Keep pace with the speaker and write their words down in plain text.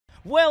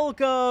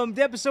Welcome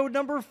to episode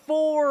number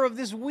 4 of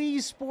this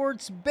Wii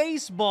Sports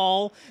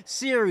Baseball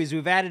series.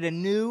 We've added a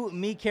new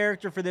me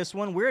character for this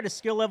one. We're at a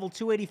skill level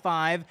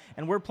 285,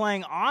 and we're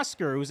playing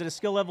Oscar, who's at a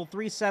skill level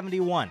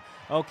 371.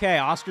 Okay,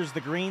 Oscar's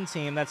the green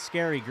team. That's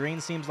scary.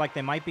 Green seems like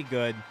they might be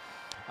good.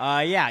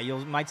 Yeah, you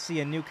might see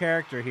a new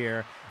character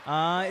here.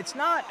 It's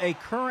not a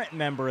current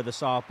member of the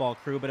softball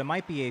crew, but it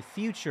might be a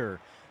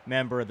future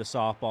member of the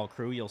softball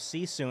crew. You'll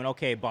see soon.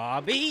 Okay,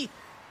 Bobby.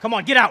 Come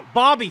on, get out.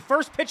 Bobby,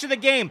 first pitch of the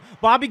game.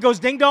 Bobby goes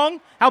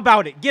ding-dong. How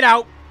about it? Get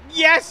out.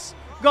 Yes!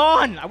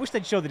 Gone! I wish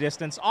they'd show the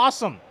distance.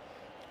 Awesome.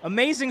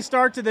 Amazing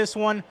start to this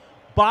one.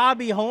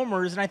 Bobby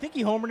homers, and I think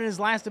he homered in his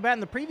last at bat in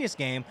the previous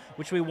game,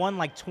 which we won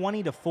like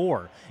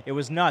 20-4. It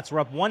was nuts. We're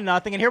up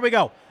 1-0, and here we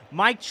go.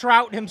 Mike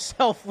Trout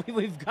himself.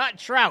 We've got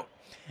Trout.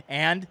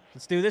 And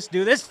let's do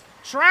this.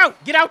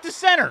 Trout, get out to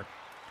center.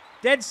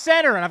 Dead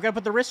center, and I've got to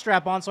put the wrist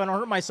strap on so I don't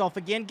hurt myself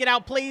again. Get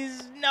out,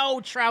 please. No,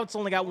 Trout's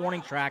only got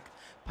warning track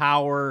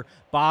power.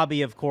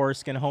 Bobby, of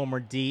course, can homer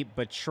deep,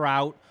 but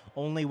Trout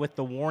only with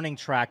the warning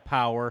track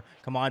power.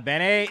 Come on,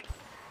 Benny.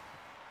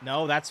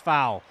 No, that's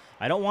foul.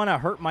 I don't want to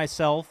hurt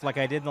myself like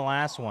I did in the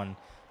last one,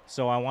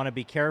 so I want to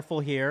be careful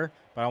here,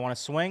 but I want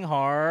to swing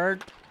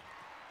hard.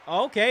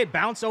 Okay,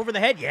 bounce over the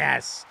head.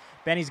 Yes.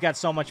 Benny's got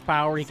so much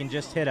power, he can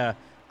just hit a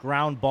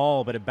ground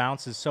ball, but it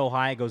bounces so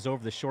high it goes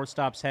over the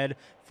shortstop's head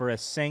for a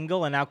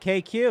single. And now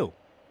KQ. All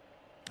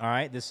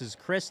right, this is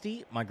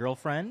Christy, my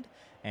girlfriend,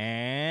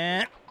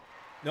 and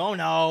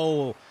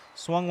no,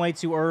 swung way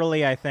too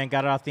early, I think.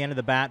 Got it off the end of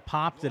the bat,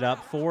 popped it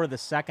up for the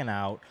second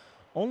out.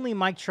 Only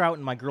Mike Trout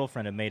and my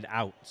girlfriend have made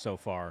out so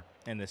far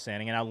in this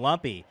inning. And now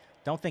Lumpy,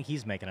 don't think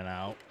he's making an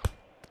out.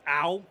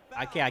 Ow.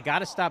 Okay, I got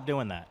to stop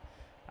doing that.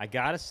 I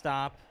got to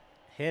stop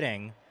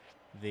hitting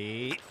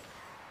the...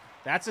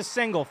 That's a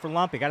single for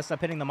Lumpy. Got to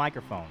stop hitting the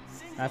microphone.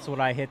 That's what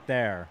I hit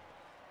there.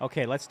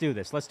 Okay, let's do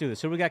this. Who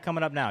do we got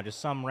coming up now? Just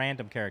some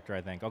random character,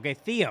 I think. Okay,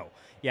 Theo.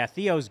 Yeah,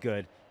 Theo's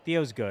good.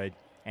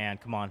 And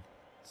come on.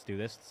 Let's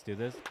do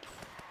this.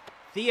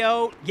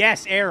 Theo.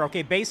 Yes, air.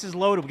 Okay, bases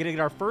loaded. We're going to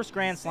get our first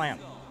grand slam.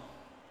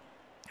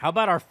 How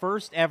about our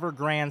first ever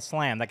grand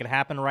slam? That could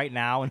happen right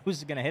now. And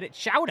who's going to hit it?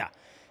 Shouta.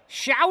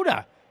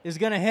 Shouta is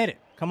going to hit it.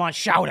 Come on,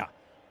 Shouta.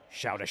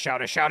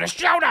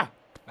 Shouta.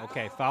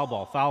 Okay, foul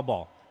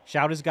ball.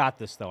 Shouta's got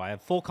this, though. I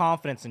have full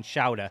confidence in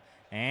Shouta.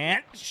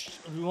 And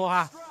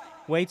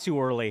way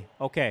too early.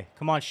 Okay,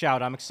 come on,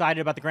 Shouta. I'm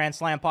excited about the grand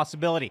slam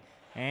possibility.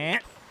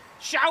 And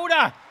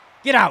Shouta,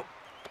 get out.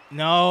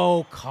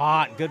 No,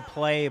 caught. Good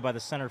play by the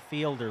center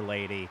fielder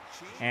lady.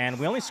 And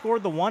we only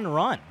scored the 1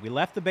 run. We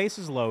left the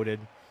bases loaded.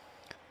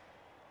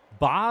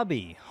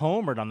 Bobby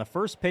homered on the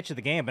first pitch of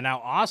the game, but now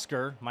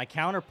Oscar, my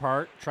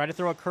counterpart, tried to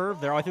throw a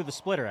curve there. Oh, I threw the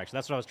splitter, actually.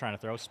 That's what I was trying to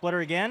throw.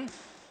 Splitter again.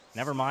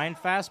 Never mind.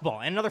 Fastball.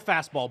 And another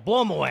fastball.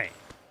 Blow him away.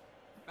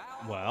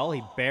 Well,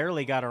 he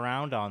barely got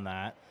around on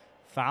that.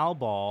 Foul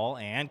ball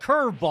and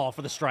curveball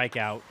for the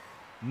strikeout.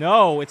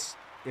 No, it's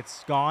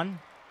gone.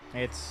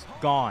 It's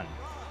gone.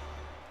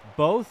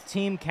 Both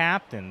team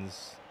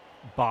captains,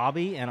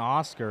 Bobby and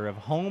Oscar, have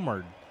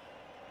homered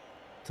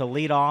to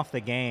lead off the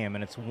game,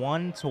 and it's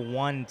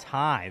 1-1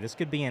 tie. This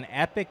could be an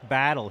epic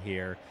battle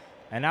here.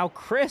 And now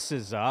Chris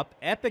is up.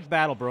 Epic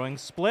battle brewing.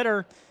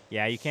 Splitter.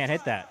 Yeah, you can't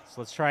hit that.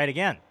 So let's try it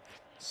again.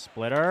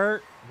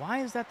 Splitter. Why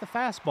is that the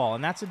fastball?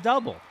 And that's a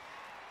double.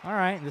 All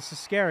right, this is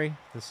scary.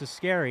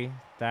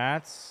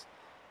 That's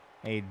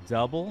a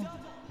double,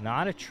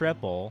 not a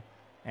triple.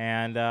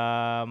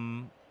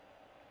 And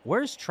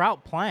where's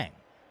Trout playing?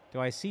 Do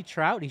I see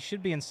Trout? He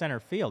should be in center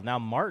field. Now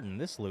Martin,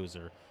 this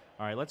loser.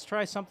 All right, let's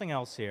try something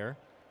else here.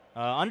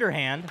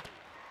 Underhand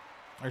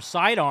or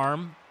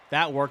sidearm.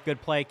 That worked.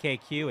 Good play,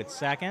 KQ at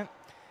second.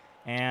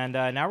 And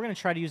now we're going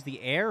to try to use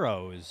the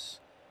arrows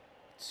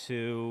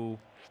to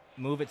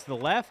move it to the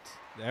left.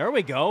 There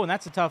we go, and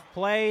that's a tough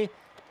play,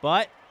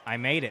 but I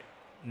made it.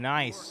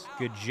 Nice.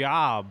 Good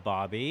job,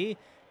 Bobby.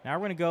 Now we're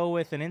going to go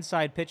with an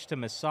inside pitch to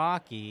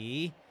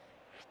Misaki.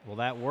 Will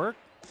that work?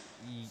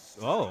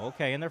 Oh,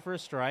 okay, in there for a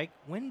strike.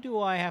 When do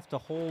I have to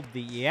hold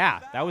the... Yeah,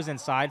 that was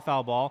inside,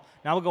 foul ball.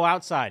 Now we'll go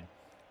outside.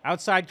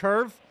 Outside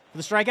curve for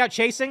the strikeout,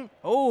 chasing.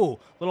 Oh,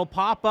 little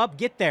pop-up.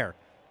 Get there.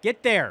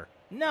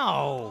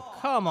 No,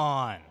 come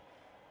on.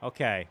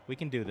 Okay, we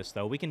can do this,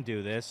 though. We can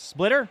do this.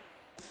 Splitter.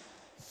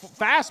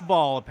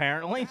 Fastball,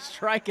 apparently.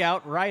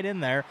 Strikeout right in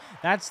there.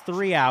 That's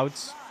 3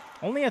 outs.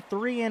 Only a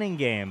 3-inning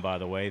game, by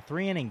the way.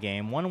 3-inning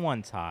game,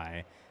 1-1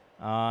 tie.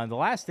 The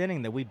last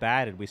inning that we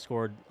batted, we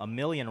scored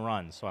 1,000,000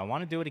 runs, so I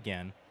want to do it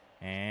again.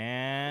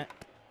 And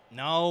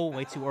no,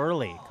 way too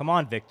early. Come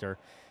on, Victor.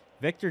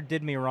 Victor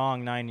did me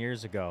wrong 9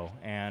 years ago,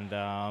 and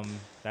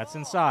that's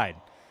inside.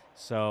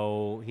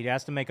 So he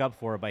has to make up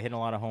for it by hitting a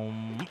lot of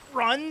home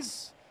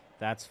runs.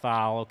 That's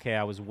foul. Okay,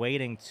 I was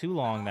waiting too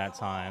long that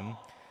time.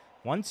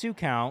 1-2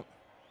 count.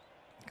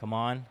 Come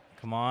on.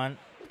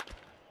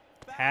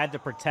 Had to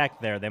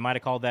protect there. They might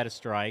have called that a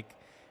strike.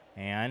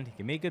 And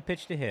give me a good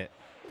pitch to hit.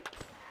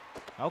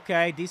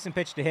 Okay, decent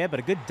pitch to hit, but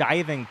a good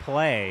diving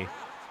play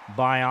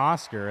by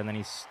Oscar, and then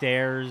he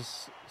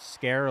stares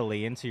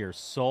scarily into your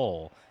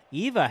soul.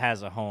 Eva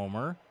has a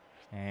homer,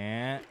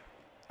 and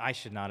I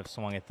should not have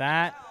swung at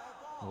that.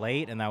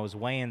 Late, and that was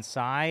way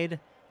inside.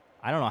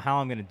 I don't know how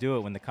I'm going to do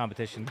it when the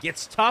competition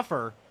gets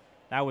tougher.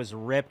 That was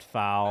ripped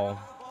foul.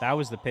 That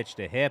was the pitch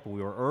to hit, but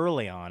we were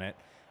early on it.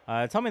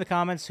 Tell me in the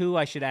comments who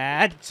I should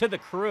add to the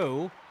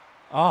crew.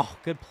 Oh,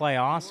 good play,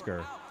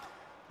 Oscar.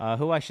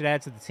 Who I should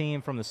add to the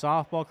team from the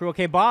softball crew.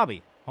 Okay,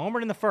 Bobby.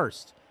 Homered in the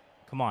first.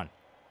 Come on.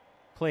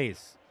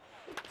 Please.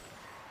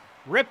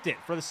 Ripped it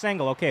for the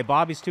single. Okay,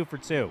 Bobby's 2 for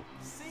 2.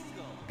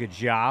 Good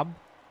job.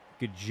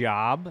 Good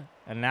job.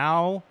 And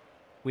now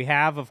we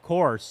have, of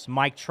course,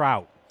 Mike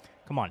Trout.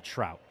 Come on,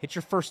 Trout. Hit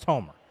your first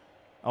homer.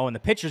 Oh, and the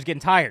pitcher's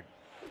getting tired.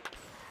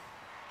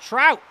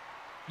 Trout.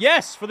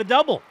 Yes, for the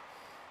double.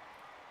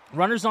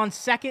 Runners on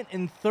second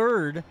and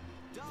third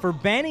for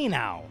Benny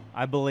now,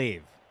 I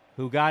believe,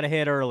 who got a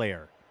hit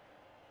earlier.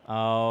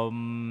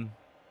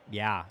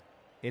 Yeah,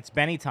 it's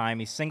Benny time.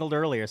 He singled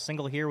earlier. A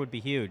single here would be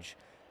huge.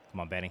 Come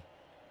on, Benny.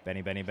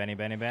 Benny.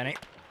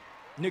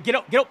 No, get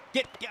up.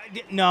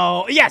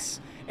 No. Yes.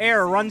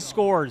 Error. Run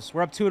scores.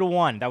 We're up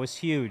 2-1. That was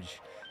huge.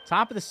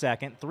 Top of the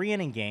second.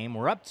 3-inning game.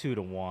 We're up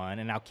 2-1.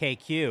 And now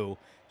KQ.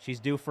 She's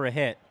due for a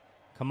hit.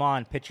 Come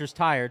on. Pitcher's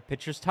tired.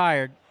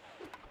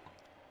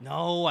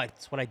 No,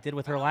 that's what I did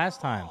with her last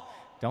time.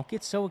 Don't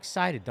get so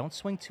excited. Don't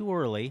swing too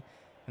early.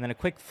 And then a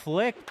quick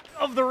flick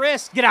of the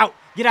wrist. Get out.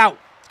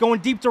 It's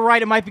going deep to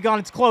right. It might be gone.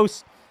 It's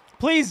close.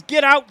 Please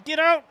get out.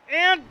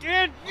 And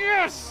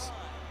yes.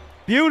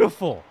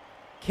 Beautiful.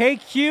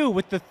 KQ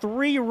with the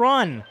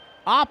 3-run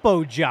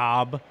oppo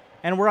job.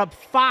 And we're up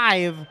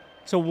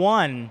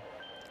 5-1.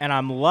 And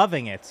I'm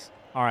loving it.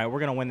 All right, we're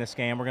going to win this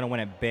game. We're going to win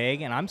it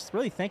big. And I'm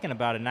really thinking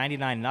about a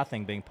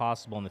 99-0 being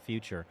possible in the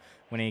future.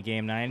 Winning a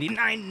game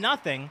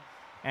 99-0.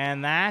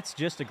 And that's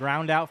just a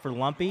ground out for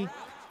Lumpy.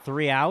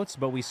 3 outs,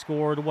 but we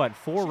scored, what,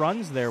 4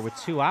 runs there with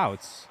 2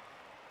 outs.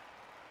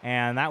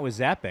 And that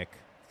was epic.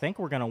 I think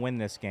we're going to win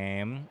this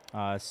game.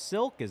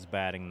 Silk is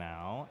batting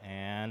now.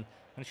 And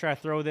I'm going to try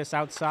to throw this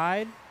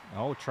outside.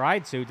 Oh,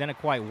 tried to. Didn't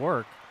quite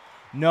work.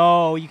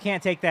 No, you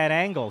can't take that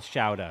angle,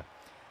 Shouda.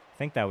 I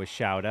think that was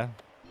Shouda.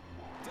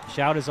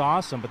 Shouda's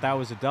awesome, but that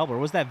was a double. Or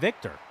was that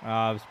Victor? It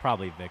was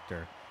probably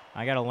Victor.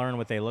 I got to learn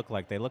what they look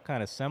like. They look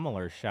kind of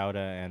similar, Shouda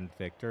and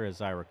Victor,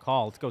 as I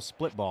recall. Let's go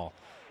split ball.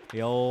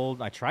 The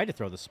old, I tried to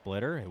throw the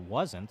splitter. It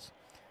wasn't.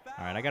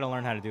 All right, I got to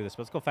learn how to do this.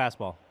 But let's go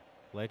fastball.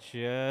 Let's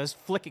just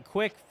flick it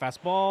quick.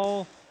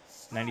 Fastball,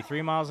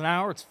 93 miles an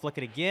hour. Let's flick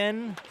it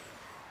again.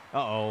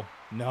 Uh-oh.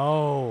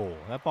 No,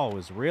 that ball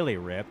was really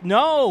ripped.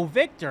 No,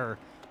 Victor.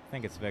 I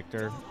think it's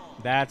Victor.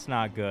 That's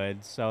not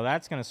good. So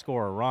that's going to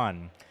score a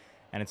run.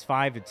 And it's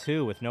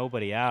 5-2 with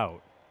nobody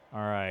out. All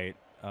right.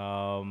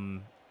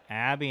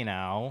 Abby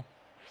now.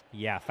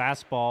 Yeah,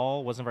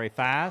 fastball. Wasn't very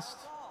fast.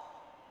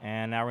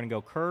 And now we're going to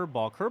go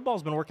curveball.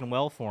 Curveball's been working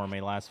well for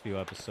me last few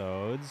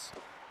episodes.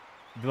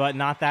 But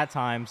not that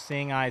time.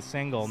 Seeing eye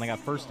single. And they got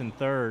first and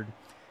third.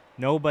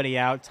 Nobody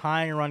out.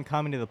 Tying run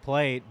coming to the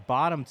plate.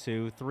 Bottom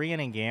 2.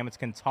 3-inning game. It's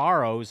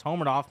Kentaro, who's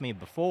homered off me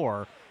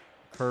before.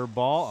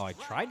 Curveball. Oh, I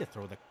tried to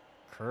throw the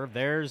curve.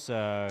 There's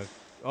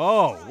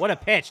oh, what a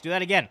pitch. Do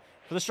that again.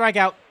 For the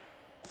strikeout.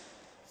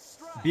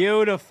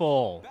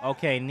 Beautiful.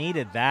 Okay,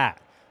 needed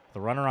that. The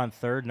runner on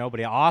third,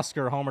 nobody.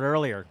 Oscar homered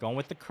earlier. Going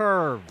with the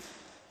curve.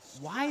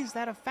 Why is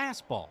that a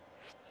fastball?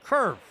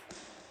 Curve.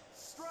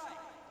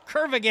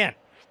 Curve again.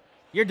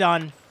 You're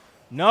done.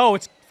 No,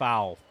 it's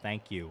foul.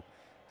 Thank you.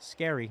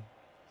 Scary.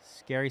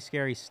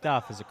 Scary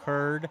stuff has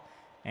occurred.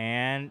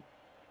 And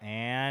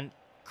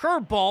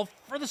curveball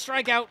for the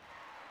strikeout.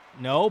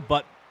 No,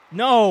 but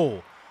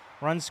no.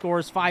 Run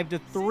scores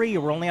 5-3.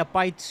 We're only up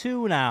by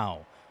 2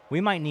 now.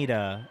 We might need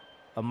a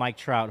Mike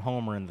Trout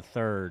homer in the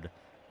third.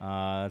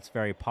 That's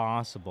very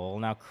possible.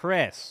 Now,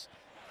 Chris.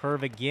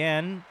 Curve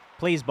again.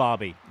 Please,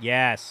 Bobby.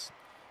 Yes.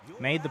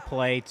 Made the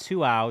play.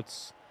 2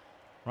 outs.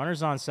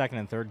 Runners on second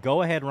and third.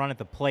 Go ahead run at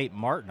the plate,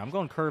 Martin. I'm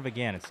going curve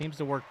again. It seems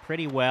to work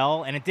pretty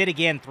well. And it did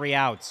again. 3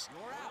 outs.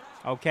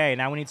 Okay,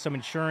 now we need some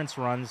insurance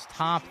runs.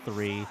 Top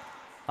 3.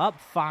 Up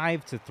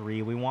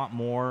 5-3. We want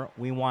more.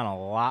 We want a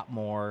lot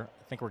more.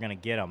 I think we're going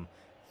to get them.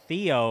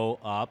 Theo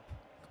up.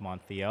 Come on,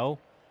 Theo.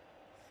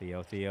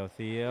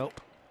 Theo.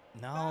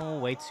 No,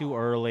 way too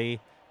early.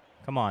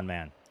 Come on,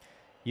 man.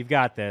 You've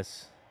got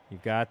this.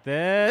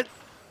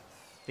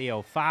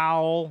 Theo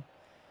foul.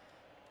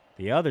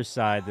 The other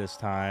side this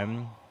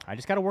time. I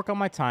just got to work on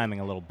my timing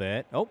a little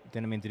bit. Oh,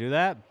 didn't mean to do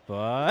that,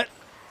 but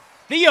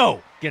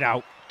Theo, get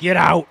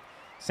out.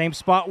 Same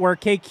spot where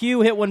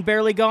KQ hit one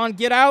barely gone.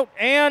 Get out,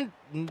 and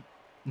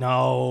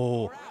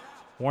no.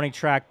 Warning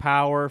track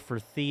power for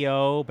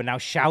Theo, but now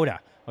Shouda.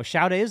 Oh,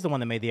 Shouda is the one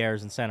that made the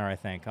errors in center, I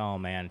think. Oh,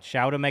 man.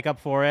 Shouda make up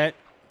for it.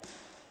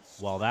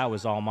 Well, that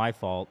was all my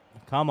fault.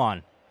 Come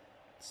on.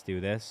 Let's do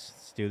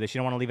this. You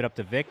don't want to leave it up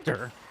to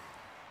Victor.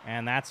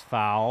 And that's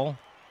foul.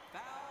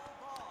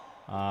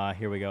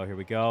 Here we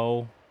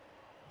go.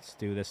 Let's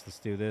do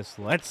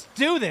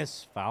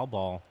this. Foul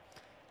ball.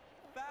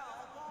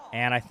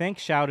 And I think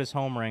Shouda's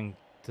homering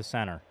to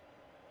center.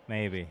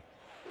 Maybe.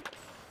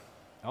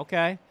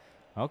 Okay.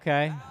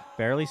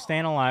 Barely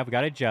staying alive. We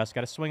got to adjust.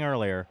 Got to swing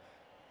earlier.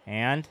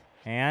 And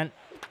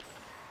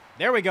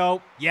There we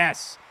go.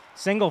 Yes.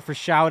 Single for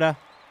Shouta.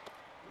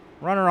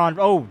 Runner on.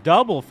 Oh,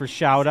 double for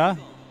Shouta.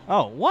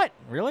 Oh, what?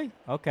 Really?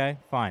 Okay,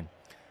 fine.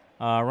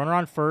 Runner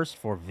on first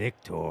for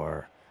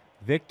Victor.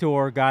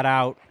 Victor got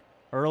out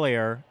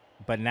earlier,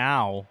 but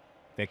now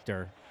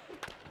Victor.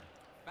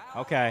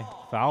 Okay,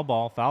 foul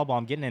ball, foul ball.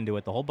 I'm getting into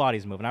it. The whole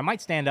body's moving. I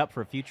might stand up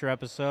for a future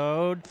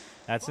episode.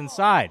 That's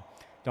inside.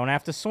 Don't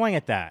have to swing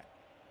at that.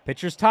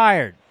 Pitcher's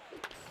tired.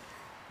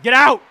 Get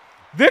out!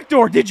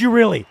 Victor, did you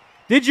really?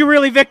 Did you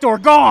really, Victor?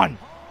 Gone!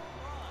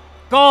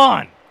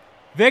 Gone!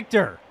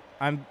 Victor,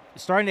 I'm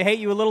starting to hate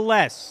you a little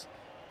less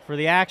for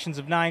the actions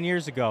of 9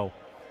 years ago.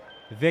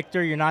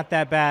 Victor, you're not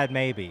that bad,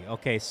 maybe.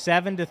 Okay,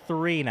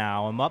 7-3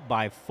 now. I'm up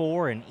by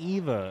 4, and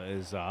Eva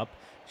is up.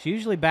 She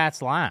usually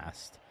bats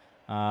last.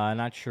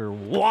 Not sure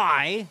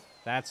why.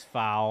 That's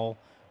foul.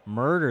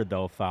 Murdered,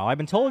 though, foul. I've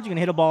been told you can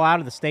hit a ball out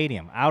of the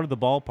stadium, out of the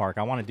ballpark.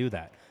 I want to do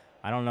that.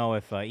 I don't know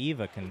if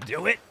Eva can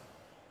do it,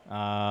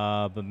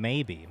 but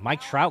maybe.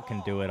 Mike Trout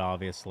can do it,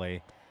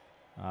 obviously.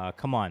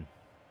 Come on.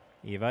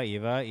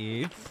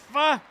 Eva.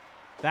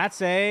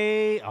 That's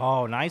a...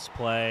 Oh, nice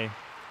play.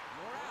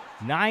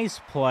 Nice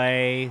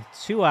play.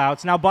 2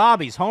 outs. Now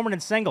Bobby's homered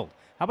and singled.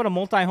 How about a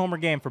multi-homer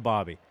game for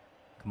Bobby?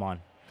 Come on.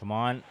 Come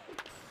on.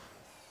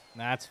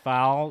 That's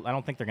foul. I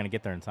don't think they're going to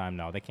get there in time.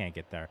 No, they can't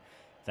get there.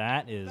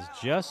 That is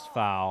just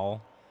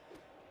foul.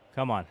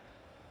 Come on.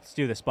 Let's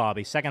do this,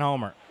 Bobby. Second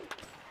homer.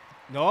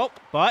 Nope,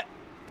 but...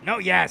 No,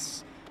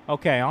 yes.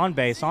 Okay, on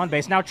base, on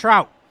base. Now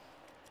Trout.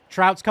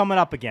 Trout's coming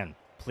up again.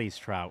 Please,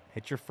 Trout.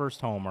 Hit your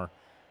first homer.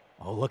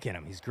 Oh, look at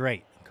him. He's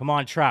great. Come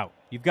on, Trout.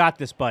 You've got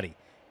this, buddy.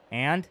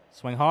 And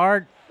swing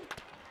hard.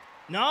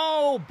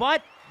 No,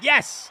 but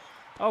yes.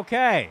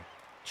 Okay.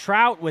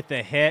 Trout with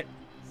the hit.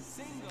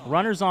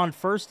 Runners on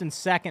first and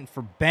second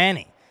for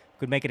Benny.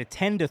 Could make it a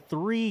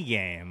 10-3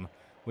 game,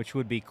 which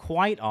would be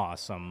quite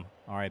awesome.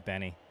 All right,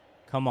 Benny.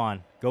 Come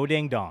on. Go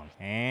ding-dong.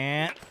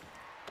 And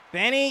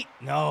Benny.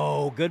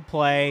 No, good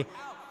play.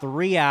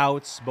 3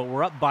 outs, but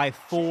we're up by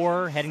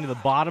 4, heading to the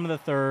bottom of the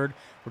third.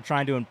 We're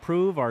trying to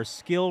improve our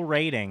skill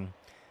rating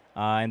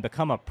and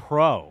become a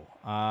pro.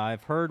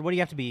 I've heard, what do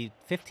you have to be,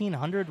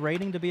 1,500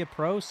 rating to be a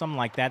pro? Something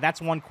like that.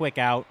 That's one quick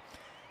out.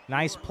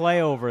 Nice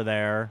play over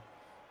there.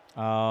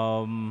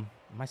 Am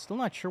I still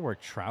not sure where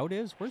Trout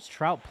is? Where's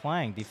Trout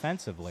playing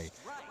defensively?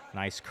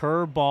 Nice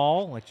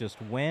curveball. Let's just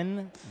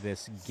win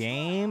this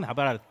game. How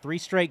about 3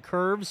 straight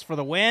curves for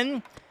the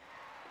win?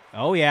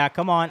 Oh, yeah,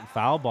 come on.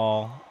 Foul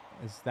ball.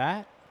 Is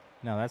that?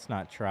 No, that's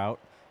not Trout.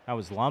 That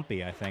was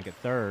Lumpy, I think, at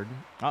third.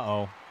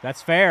 Uh-oh.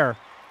 That's fair.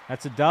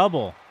 That's a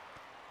double.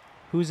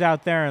 Who's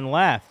out there and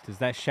left? Is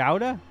that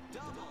Shouta?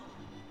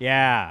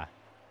 Yeah.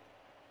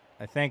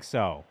 I think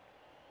so.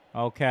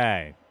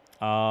 Okay.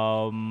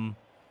 All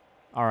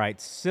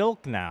right,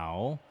 Silk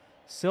now.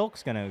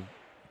 Silk's going to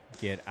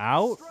get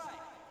out.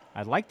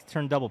 I'd like to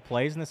turn double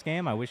plays in this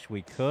game. I wish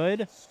we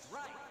could.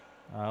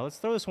 Let's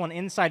throw this one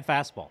inside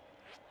fastball.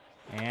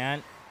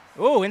 And,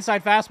 ooh,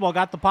 inside fastball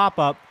got the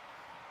pop-up.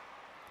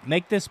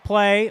 Make this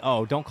play.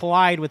 Oh, don't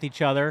collide with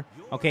each other.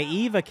 Okay,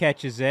 Eva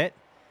catches it.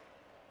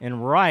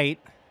 And right.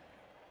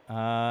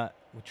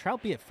 Would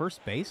Trout be at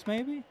first base,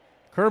 maybe?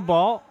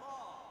 Curveball.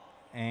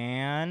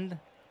 And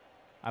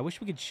I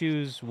wish we could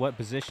choose what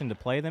position to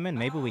play them in.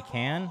 Maybe we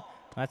can.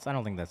 I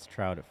don't think that's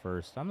Trout at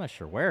first. I'm not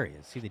sure where he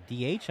is. See the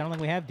DH? I don't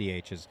think we have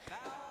DHs.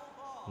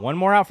 One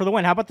more out for the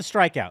win. How about the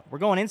strikeout? We're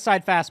going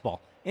inside fastball.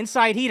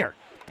 Inside heater.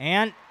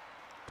 And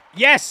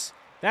yes!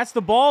 That's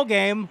the ball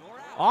game.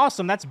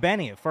 Awesome. That's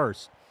Benny at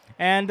first.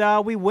 And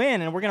we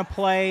win, and we're going to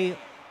play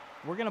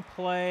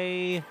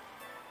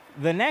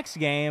the next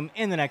game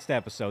in the next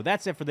episode.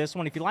 That's it for this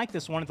one. If you like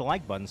this one, hit the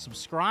like button.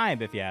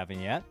 Subscribe if you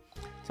haven't yet.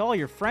 Tell all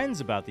your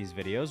friends about these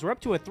videos. We're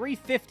up to a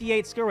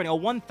 358 skill rating, a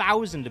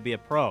 1,000 to be a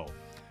pro.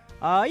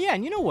 Yeah,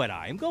 and you know what?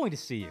 I'm going to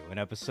see you in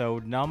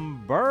episode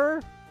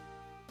number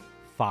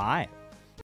 5.